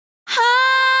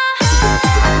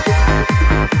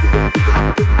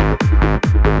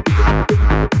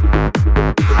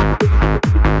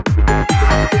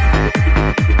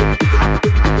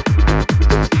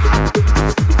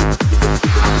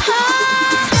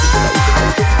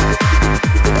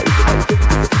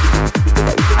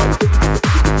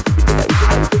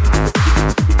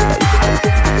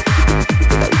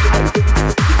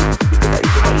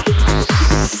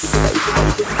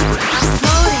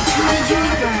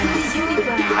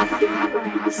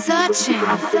Searching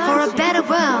for a better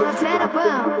world,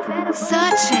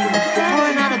 searching for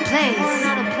another place,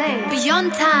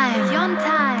 beyond time,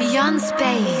 beyond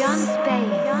space,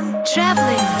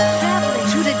 traveling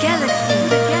through the galaxy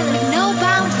with no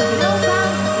boundary,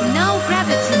 no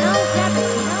gravity,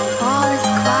 all is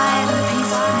quiet and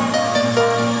peaceful,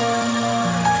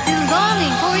 still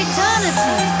longing for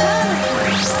eternity.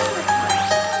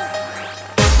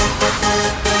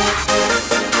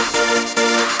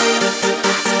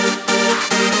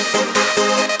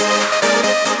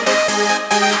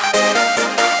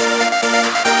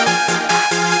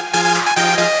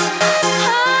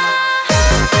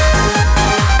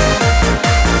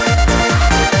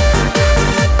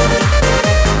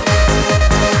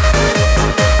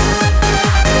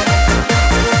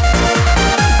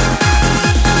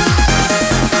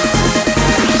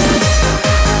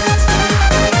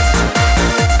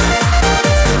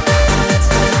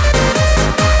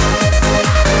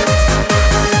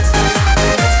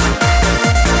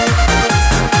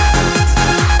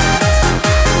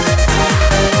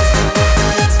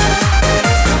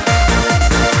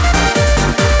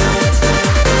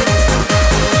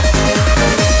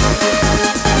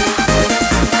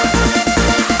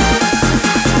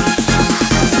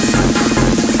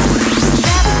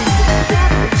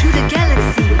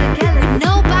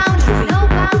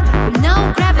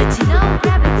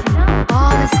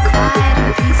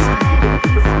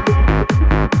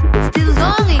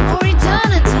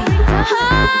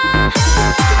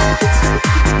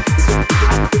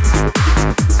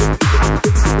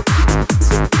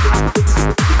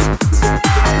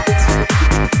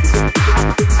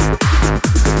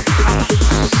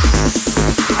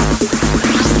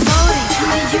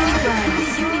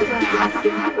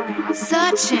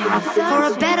 Searching for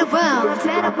a better world,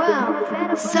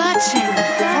 searching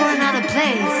for another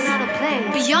place,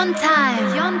 beyond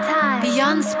time,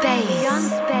 beyond space,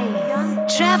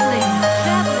 traveling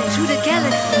through the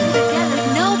galaxy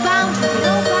with no boundary,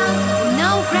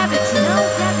 no gravity.